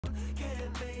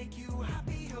make you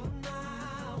happier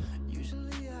now.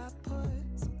 Usually I put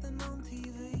something on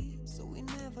TV, so we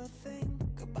never think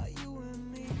about you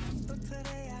and me. But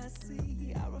today I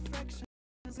see our reflection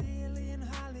clearly in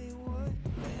Hollywood,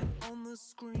 laying on the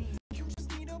screen. You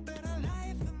just need a better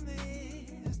life than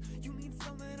this. You need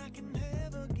something I can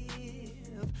never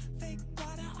give. Fake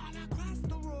water all across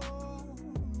the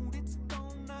road. It's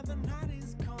gone now, the night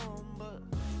is come. But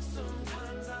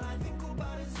sometimes all I think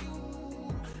about is you.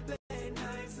 Late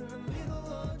nights in the middle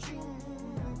of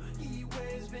June. He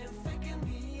waves been faking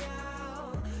me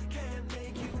out. Can't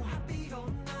make you happier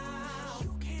now.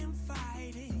 You can't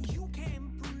fight it, you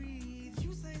can't breathe.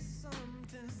 You say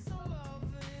something so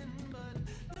loving, but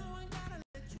no, I gotta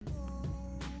let you go.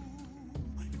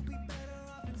 You'll be better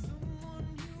off in someone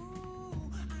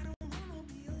new. I don't wanna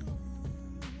be alone.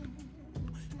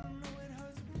 You know it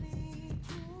hurts me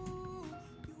too.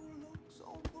 You look so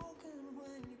broken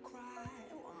when you cry.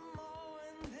 One more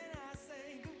and then I say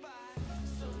goodbye.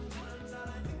 Sometimes all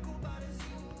I think about is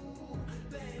you.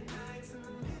 Late nights in the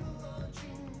middle of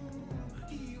June.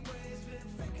 He waves been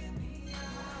faking me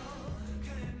out.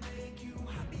 Can't make you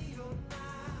happier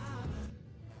now.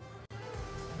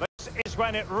 This is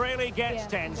when it really gets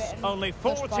tense. Only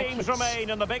 4 teams remain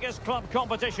in the biggest club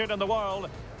competition in the world,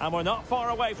 and we're not far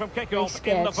away from kickoff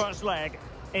in the first leg.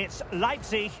 It's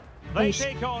Leipzig. They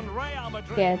take on Real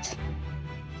Madrid.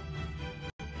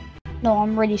 No,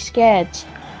 I'm really scared.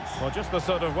 Well, just the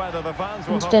sort of weather the fans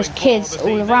were There's hoping kids for this all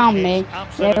evening. around It's me.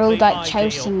 absolutely They're all like ideal.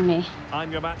 chasing me.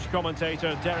 I'm your match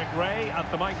commentator, Derek Ray, at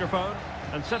the microphone.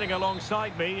 And sitting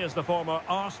alongside me is the former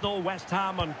Arsenal, West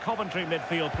Ham and Coventry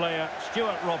midfield player,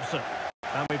 Stuart Robson.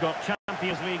 And we've got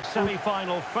Champions League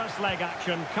semi-final first leg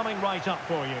action coming right up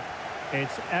for you.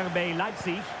 It's RB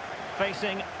Leipzig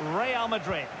facing Real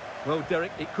Madrid. Well,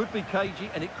 Derek, it could be cagey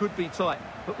and it could be tight,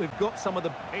 but we've got some of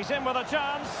the... He's in with a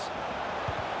chance.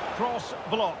 Cross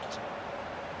blocked.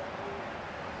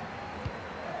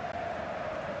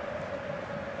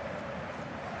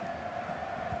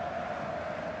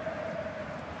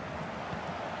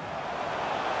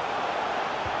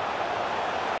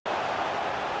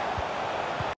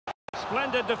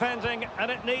 Splendid defending,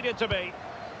 and it needed to be.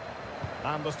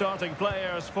 And the starting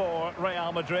players for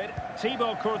Real Madrid.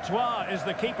 Thibaut Courtois is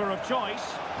the keeper of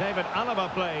choice. David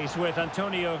Alaba plays with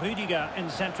Antonio Rudiger in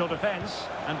central defence.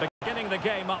 And beginning the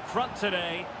game up front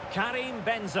today, Karim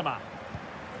Benzema.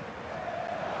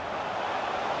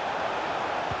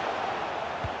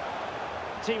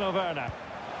 Timo Werner.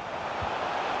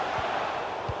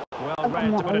 Well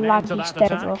read to put an end to that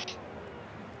attack.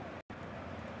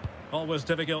 Always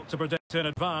difficult to predict in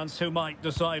advance who might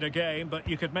decide a game, but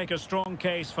you could make a strong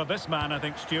case for this man, I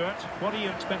think, Stuart. What are you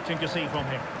expecting to see from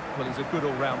him? Well, he's a good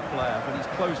all-round player. When he's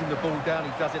closing the ball down,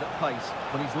 he does it at pace.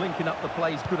 When he's linking up the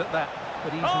play, he's good at that.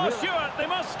 But he's Stuart, they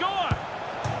must score!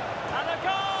 And a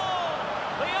goal!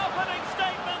 The opening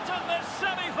statement in this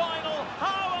semi-final.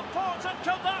 How important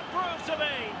could that prove to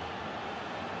be?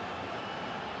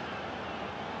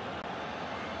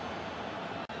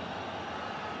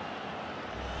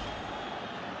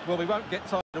 Well, we won't get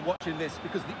tired of watching this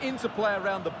because the interplay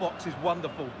around the box is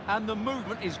wonderful and the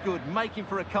movement is good, making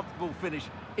for a comfortable finish.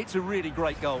 It's a really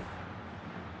great goal.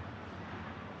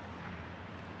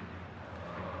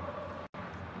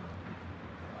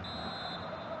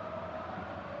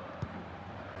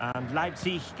 And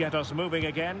Leipzig get us moving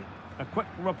again. A quick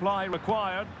reply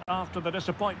required after the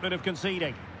disappointment of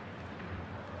conceding.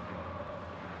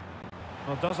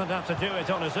 Well, doesn't have to do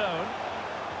it on his own.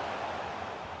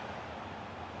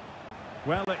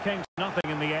 Well, it came to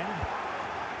nothing in the end.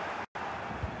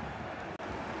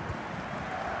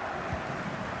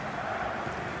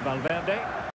 Valverde.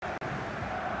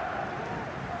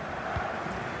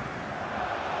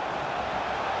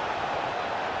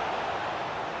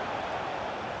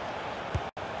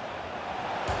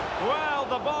 Well,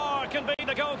 the bar can be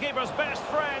the goalkeeper's best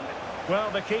friend. Well,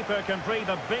 the keeper can breathe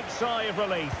a big sigh of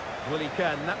relief. Well, he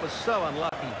can. That was so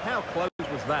unlucky. How close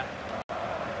was that?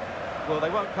 Well,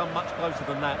 they won't come much closer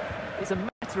than that. It's a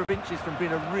matter of inches from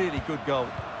being a really good goal.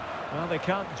 Well, they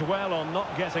can't dwell on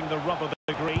not getting the rub of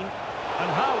the green.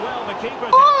 And how well the keeper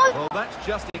did. Well, that's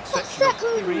just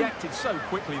exceptional. He reacted so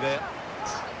quickly there.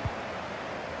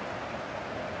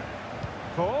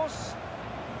 Force.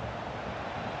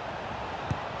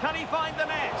 Can he find the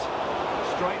net?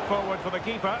 Straight forward for the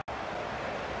keeper.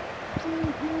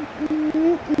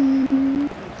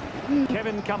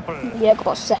 Kevin Campbell. Yeah,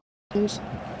 got seconds.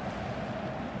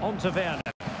 On to Werner.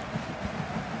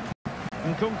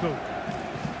 Nkunku.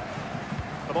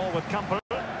 The ball with Campbell.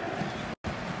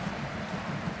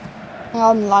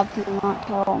 I'm liking that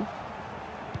goal.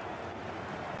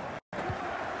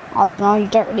 I don't know, you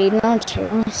don't really know, to be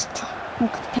honest. And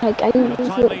a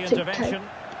timely intervention.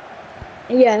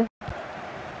 Yeah.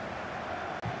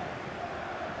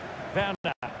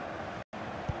 Werner.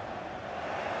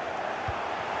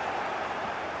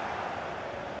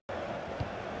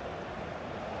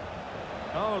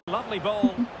 Oh, lovely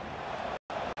ball.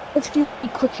 If you be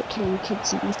cricket killing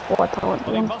kids in the sport, I want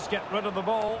Well, he one. must get rid of the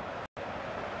ball.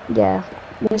 Yeah.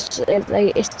 It's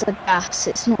the gas,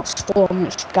 it's not storm,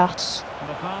 it's gas. And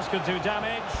the pass could do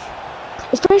damage.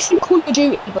 It's basically Call of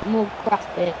Duty, but more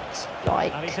graphics,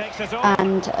 like, And he takes it on.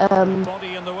 and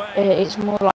Body in the way. it's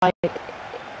more like,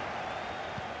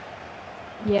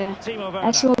 yeah, Timo Werner.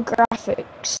 it's more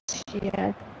graphics,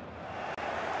 yeah,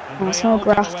 And it's more Real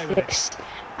get away with it. graphics,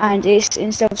 and it's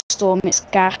instead of storm, it's Is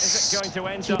gas, it going to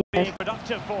end up being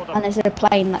productive for them? and there's a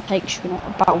plane that takes you, not a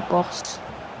battle boss.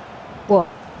 What?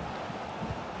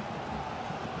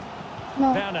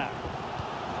 No. Werner.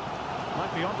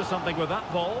 Might be onto something with that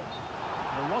ball.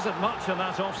 There wasn't much in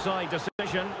that offside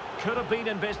decision. Could have been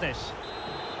in business.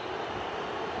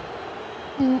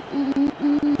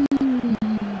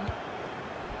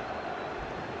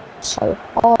 So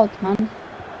hard, man.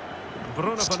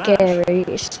 Bruno It's Fernandes. scary.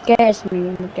 It scares me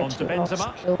when we get On to to the last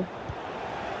Benzema. kill.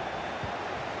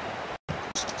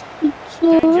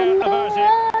 Danger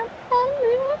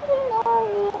averted.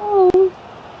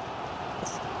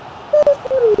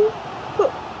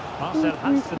 Marcel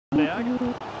Halstenberg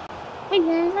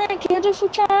giving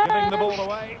the ball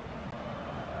away.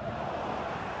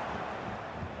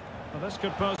 Well, this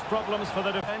could pose problems for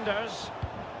the defenders.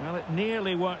 Well, it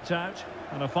nearly worked out,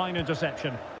 and a fine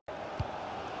interception.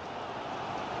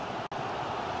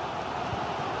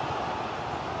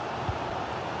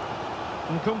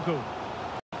 Nkunku.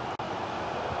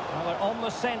 Well, they're on the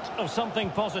scent of something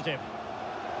positive.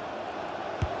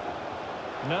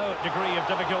 No degree of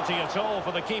difficulty at all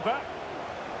for the keeper.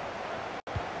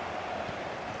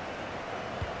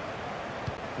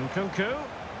 Nkunku.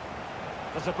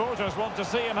 The supporters want to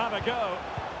see him have a go.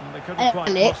 And they couldn't quite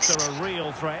Alex. muster a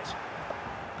real threat.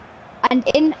 And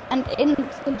in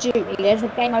Call of Duty, there's a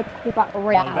game I call Battle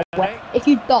Royale Valverde. where if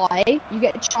you die, you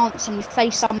get a chance and you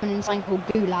face someone in something called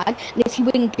Gulag. And if you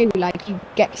win Gulag, you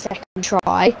get second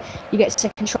try. You get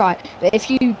second try. But if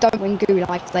you don't win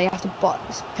Gulag, they have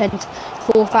to spend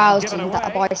 4,000 at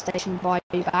a buy station to buy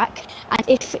you back. And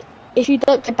if you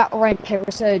don't play Battle Royale and play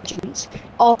Resurgence,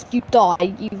 after you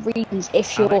die, you reasons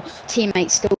if your Alex.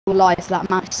 teammate's still alive for that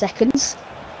amount of seconds.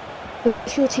 But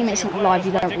if your teammate's not alive,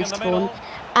 you don't Waiting in the middle. respawn.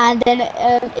 And then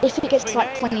if it gets to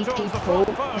like 20 people,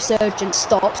 Resurgence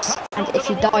stops, and if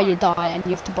you die, you die, and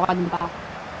you have to buy them back.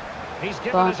 He's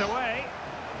given Right. us away.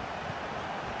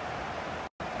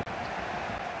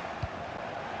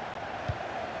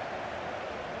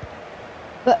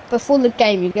 But before the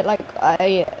game, you get like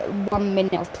a 1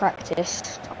 minute of practice,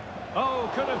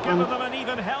 Oh, could have given them an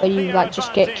even where healthier you like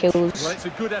just get advantage. kills. Well, it's a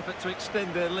good effort to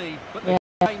extend their lead, but Yeah.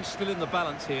 the game's still in the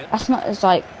balance here. That's not as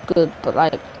like good, but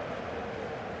like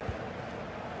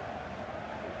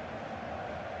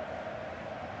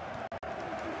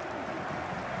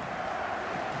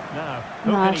Now,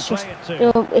 who no, can it's he just play it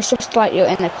to? it's just like you're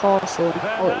in a castle,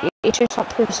 or it's just like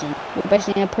prison. You're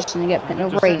basically in a prison. You get put in an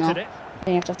Intercepted arena, it. and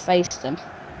you have to face them.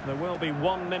 There will be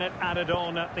 1 minute added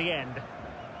on at the end.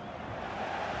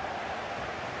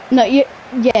 No, you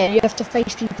have to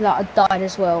face people that have died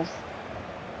as well.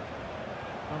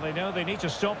 Well, they know they need to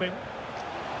stop him.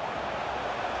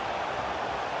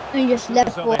 And you just So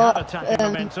level they have up. attacking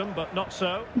momentum, but not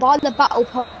so. By the battle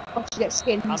pass, you get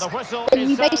skins. And the whistle And is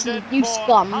you basically sounded use for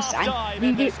guns, half-time and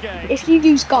in this game. if you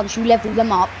use guns, you level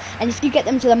them up, and if you get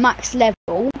them to the max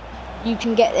level, you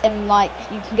can get them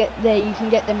you can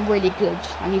get them really good,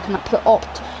 and you can like,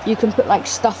 put like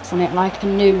stuff on it, like a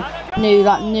new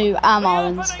ammo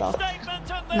and stuff,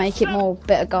 make it more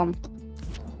better gun.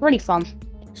 Really fun.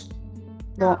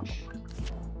 What?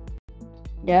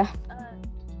 Yeah.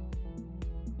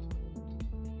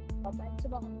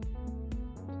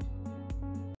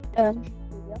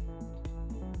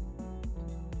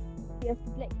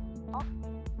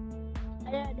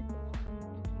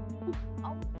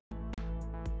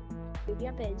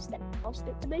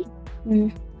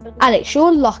 Alex,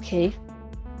 you're lucky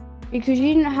because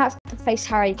you didn't have to face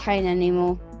Harry Kane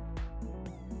anymore.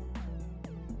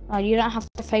 Oh, you don't have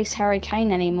to face Harry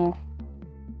Kane anymore.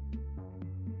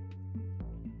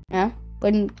 Yeah,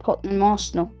 when Tottenham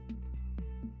Arsenal.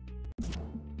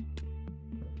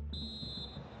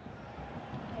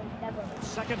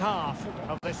 Second half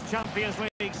of this Champions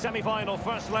League semi-final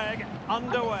first leg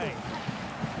underway.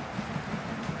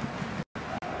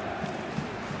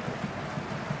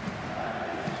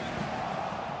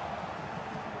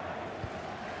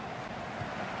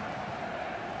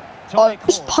 I atomic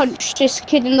just horse. punched this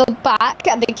kid in the back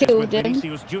and they It's killed with him.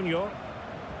 Vinicius Junior.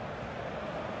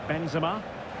 Benzema.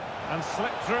 And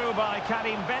slipped through by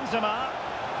Karim Benzema.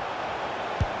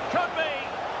 Could be.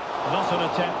 Not an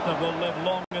attempt that will live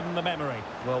long in the memory.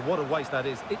 Well, what a waste that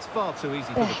is. It's far too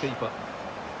easy for the keeper.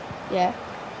 Yeah.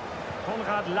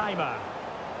 Konrad Laimer.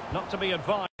 Not to be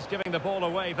advised, giving the ball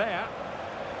away there.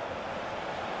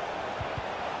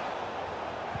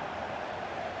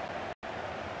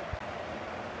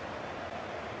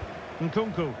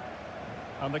 Nkunku.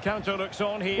 And the counter looks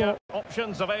on here.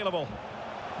 Options available.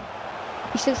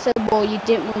 You should have said, well, you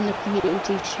didn't win the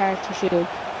community charity shield.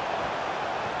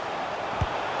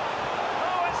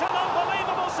 Oh, it's an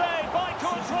unbelievable save by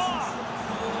Courtois.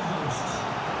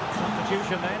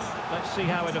 Substitution then. Let's see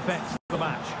how it affects the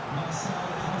match.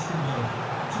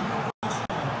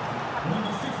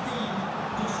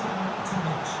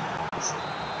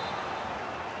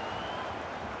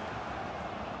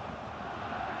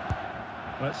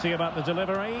 Let's see about the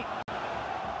delivery.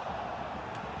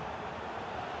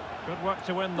 Good work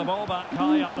to win the ball back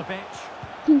high up the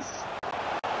pitch.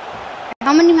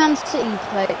 How many Man City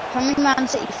play? How many Man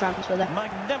City fans were there?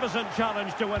 Magnificent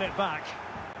challenge to win it back.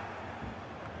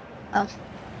 Oh.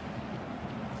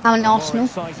 How many More Arsenal?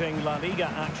 exciting La Liga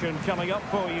action coming up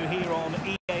for you here on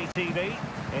EA TV.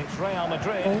 It's Real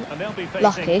Madrid and they'll be facing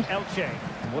Lucky. Elche.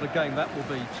 What a game that will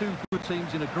be. Two good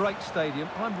teams in a great stadium.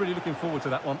 I'm really looking forward to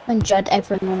that one. And Judd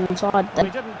everyone on the side We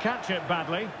then. didn't catch it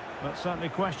badly, but certainly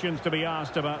questions to be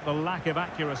asked about the lack of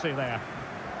accuracy there.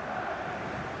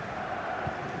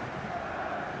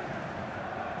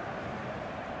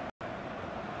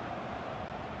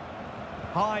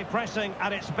 High pressing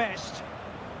at its best.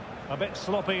 A bit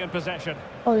sloppy in possession.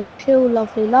 Oh, chill,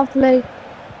 lovely, lovely.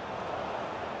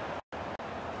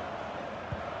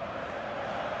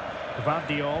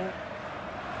 Gvardiol.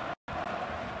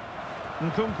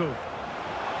 Nkunku.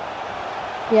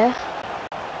 Yeah.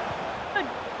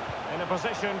 In a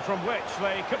position from which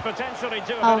they could potentially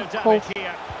do a Oh, bit of cool. damage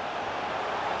here.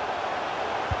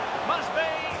 Must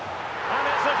be! And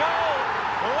it's a goal!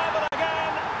 Level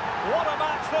again! What a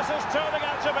match this is turning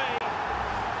out to be!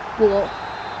 What?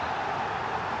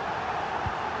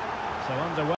 So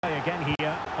underway again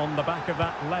here on the back of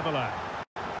that leveller.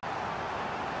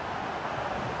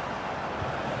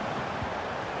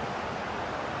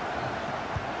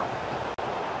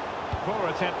 Poor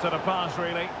attempt at a pass,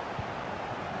 really.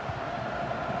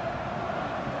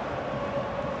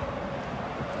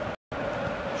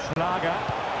 Schlager.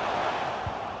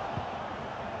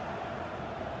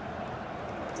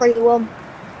 3-1.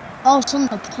 I was on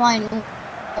the plane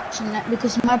watching that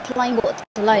because my plane got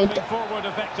delayed. Moving forward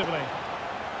effectively.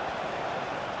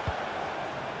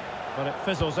 But it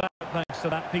fizzles out thanks to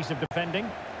that piece of defending.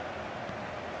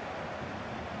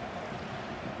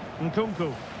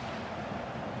 Nkunku.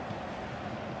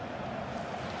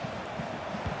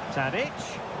 Tadic.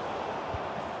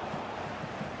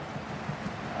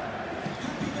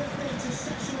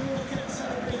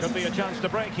 Could be a chance to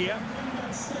break here.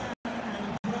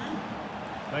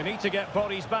 They need to get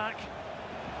bodies back.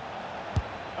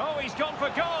 Oh, he's gone for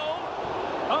goal.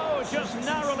 Oh, just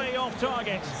narrowly off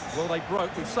target. Well, they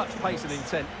broke with such pace and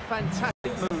intent.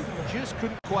 Fantastic move. Just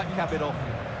couldn't quite cap it off.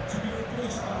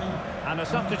 And a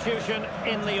substitution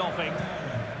in the offing.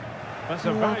 That's a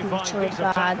I'm very not fine too piece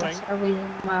of bad. tackling. That's a reason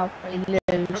why they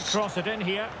Could lose. cross it in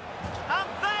here. And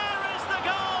there is the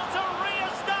goal to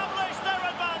re-establish their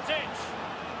advantage.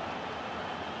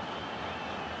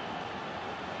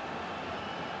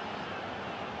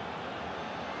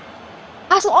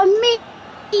 That's what I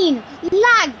mean.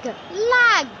 Lag,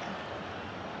 lag.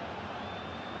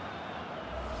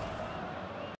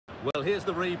 Well, here's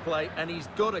the replay, and he's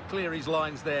got to clear his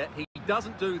lines there. He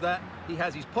doesn't do that. He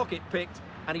has his pocket picked,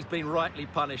 and he's been rightly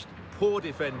punished. Poor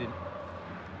defending.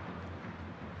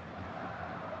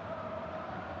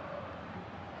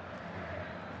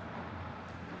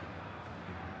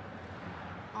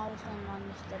 I was online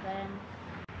yesterday and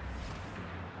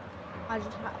I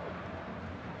just had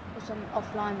was on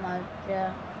offline mode,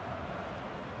 yeah.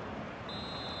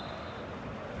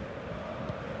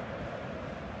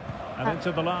 And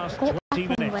into the last Got 20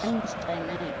 back on minutes. Wednesday,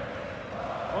 mate.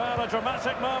 Well, a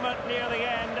dramatic moment near the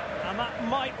end, and that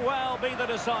might well be the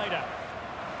decider.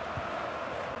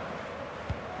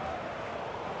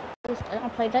 I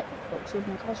played Xbox with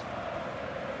my cousin.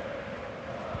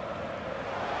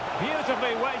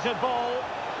 Beautifully weighted ball.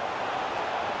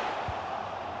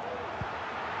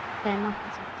 Yeah,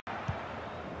 nothing.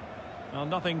 Well,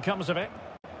 nothing comes of it.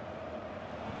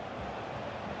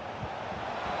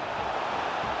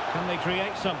 Can they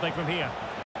create something from here?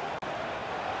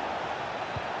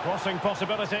 Crossing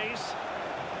possibilities.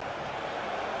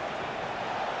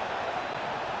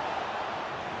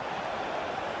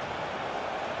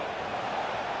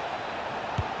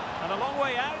 And a long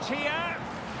way out here.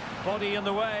 Body in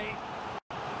the way.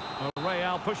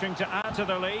 Real pushing to add to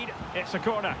the lead. It's a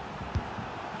corner.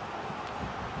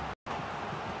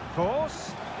 Force.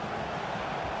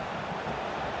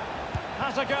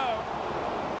 Has a go.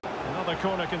 Another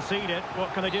corner conceded.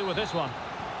 What can they do with this one?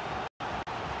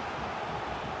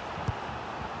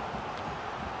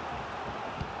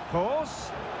 Force.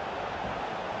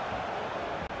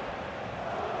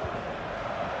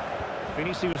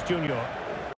 Vinicius Junior.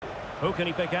 Who can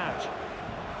he pick out?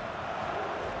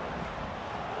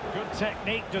 Good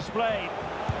technique displayed.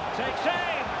 Takes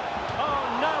aim.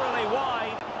 Oh, narrowly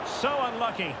wide. So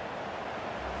unlucky.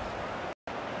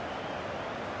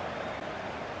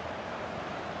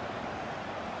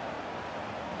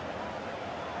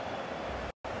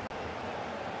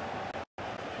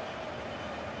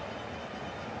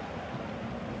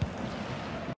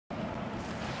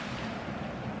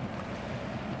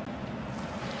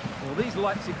 Well, these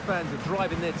Leipzig fans are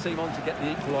driving their team on to get the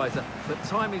equaliser, but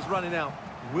time is running out.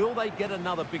 Will they get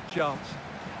another big chance?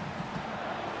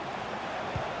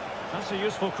 That's a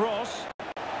useful cross.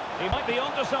 He might be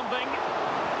onto something.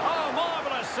 Oh,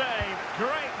 marvellous save.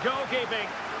 Great goalkeeping.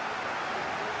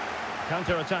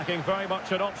 Counter-attacking, very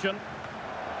much an option.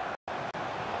 Well,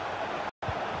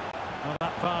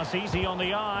 that pass easy on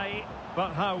the eye,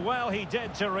 but how well he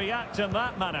did to react in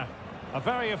that manner. A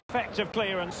very effective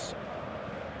clearance.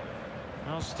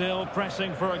 Now still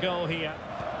pressing for a goal here.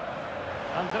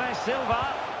 Andres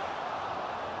Silva.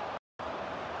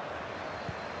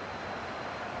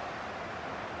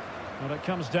 Well, it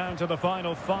comes down to the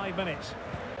final 5 minutes.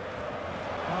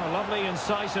 Oh, lovely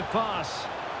incisive pass.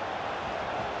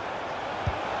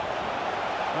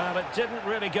 Well, it didn't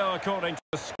really go according to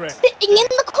the script. Sitting in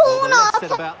the Well, the corner. less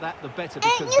said about that, the better,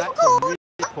 because that's a really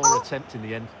poor attempt in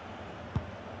the end.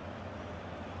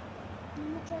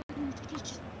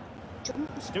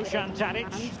 Dusan Tadic.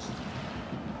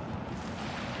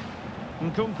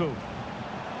 Nkunku.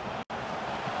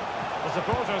 The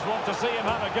supporters want to see him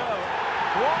have a go.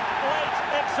 What great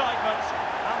excitement.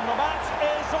 And the match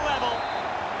is level.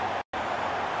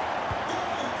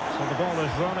 So the ball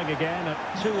is running again at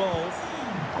 2-2.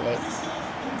 Alex,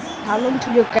 how long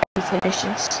till your game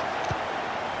finishes?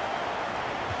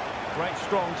 Great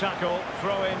strong tackle.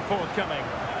 Throw in forthcoming.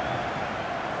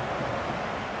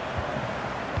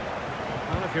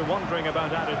 Well, if you're wondering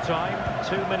about added time,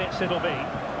 2 minutes it'll be.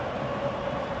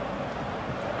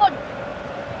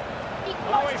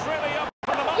 Oh, he's really up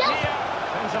on the mark here.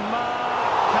 Benzema,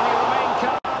 can he remain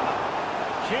calm?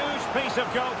 Huge piece of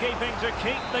goalkeeping to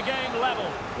keep the game level.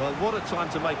 Well, what a time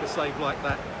to make a save like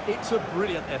that. It's a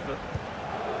brilliant effort.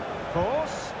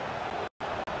 Course.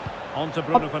 On to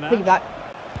Bruno Fernandes. Piggyback.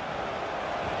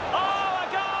 Oh, a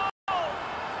goal!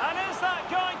 And is that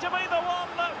going to be the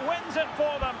one that wins it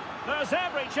for them? There's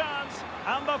every chance,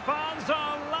 and the fans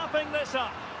are lapping this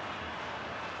up.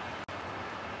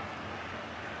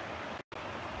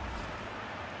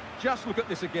 Just look at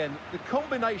this again. The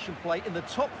combination play in the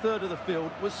top third of the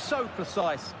field was so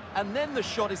precise. And then the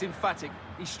shot is emphatic.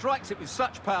 He strikes it with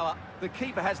such power, the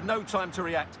keeper has no time to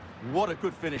react. What a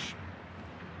good finish.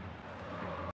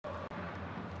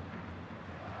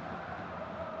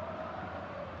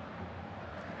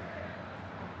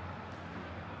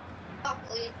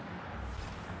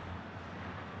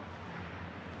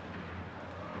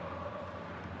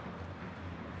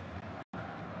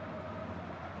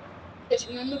 And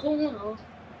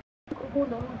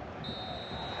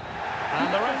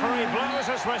the referee blows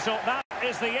his whistle. That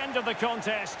is the end of the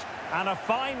contest. And a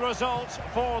fine result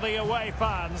for the away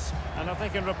fans. And if they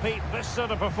can repeat this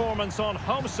sort of performance on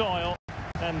home soil,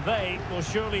 then they will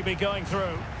surely be going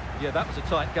through. Yeah, that was a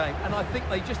tight game, and I think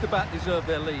they just about deserve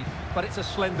their lead. But it's a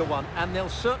slender one, and they'll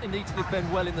certainly need to defend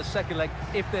well in the second leg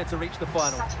if they're to reach the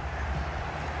final.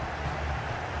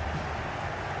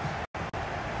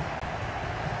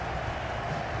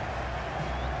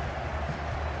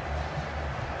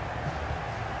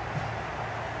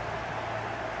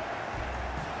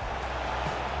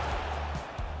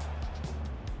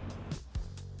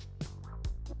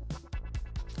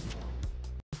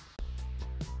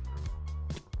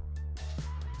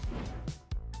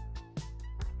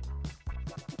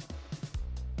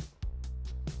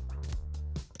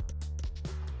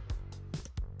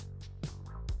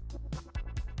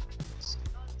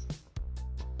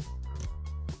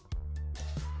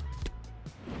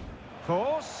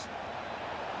 Course.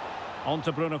 On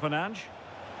to Bruno Fernandes.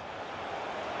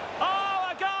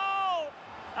 Oh, a goal!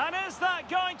 And is that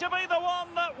going to be the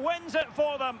one that wins it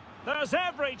for them? There's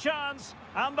every chance,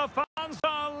 and the fans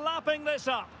are lapping this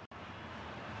up.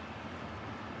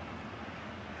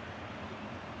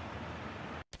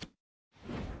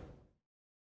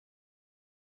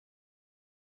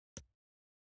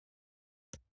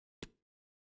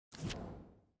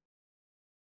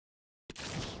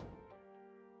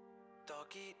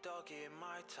 eat dog in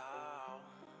my town.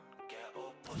 Get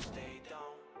up or stay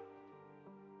down.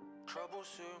 Trouble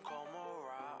soon come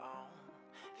around.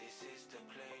 This is the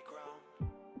playground.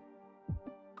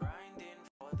 Grinding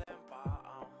for them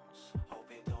pounds.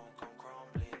 Hope it don't come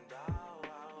crumbling down.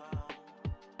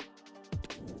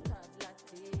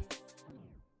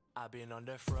 I've been on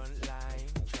the front line,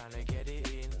 trying to get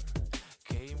it in.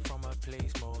 Came from a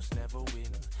place most never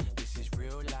win. This is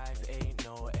real life, ain't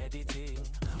no editing.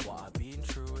 What I've been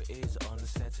through is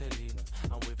unsettling.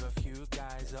 I'm with a few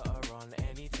guys that are on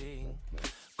anything.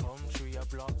 Come through your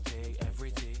block, take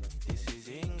everything. This is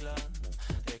England,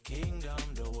 the kingdom,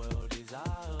 the world is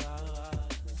ours.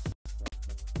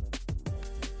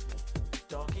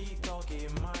 Dog eat dog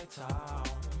in my town.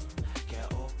 Get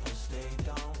up or stay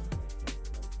down.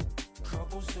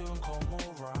 Trouble soon come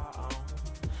around.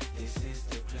 This is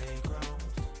the playground.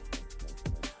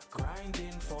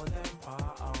 Grinding for them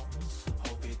pounds.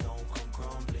 Hope it don't come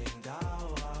crumbling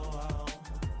down.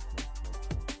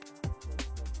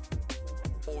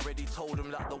 Already told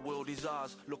them that the world is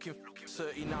ours. Looking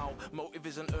 30 now. Motive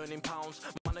isn't earning pounds.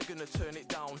 Man are gonna turn it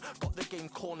down. Got the game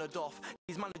cornered off.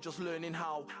 These man are just learning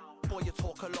how. Boy, you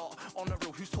talk a lot. On the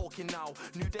real, who's talking now?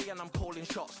 New day and I'm calling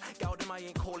shots. Gal them I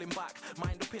ain't calling back.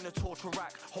 Mind up in a torture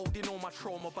rack. Holding all my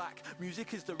trauma back.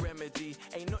 Music is the remedy.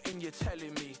 Ain't nothing you're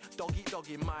telling me. Dog eat dog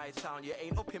in my town. You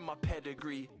ain't up in my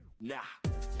pedigree. Nah.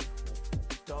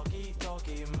 Dog eat dog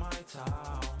in my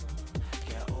town.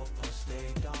 Get up or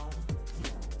stay down.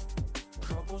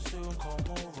 Trouble soon come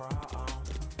around.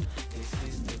 This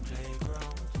is the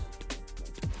playground.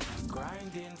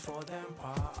 Grinding for them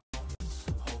pounds.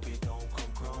 Hope it don't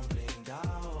come crumbling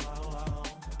down.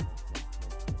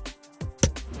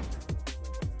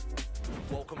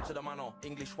 Welcome to the manor.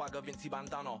 English swagger, Vincy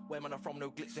bandana. Where man are from, no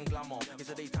glitz and glamour. It's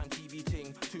a daytime TV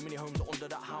ting. Too many homes are under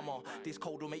that hammer. This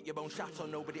cold will make your bones shatter.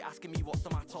 Nobody asking me what's the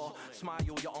matter. Smile,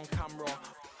 you're on camera.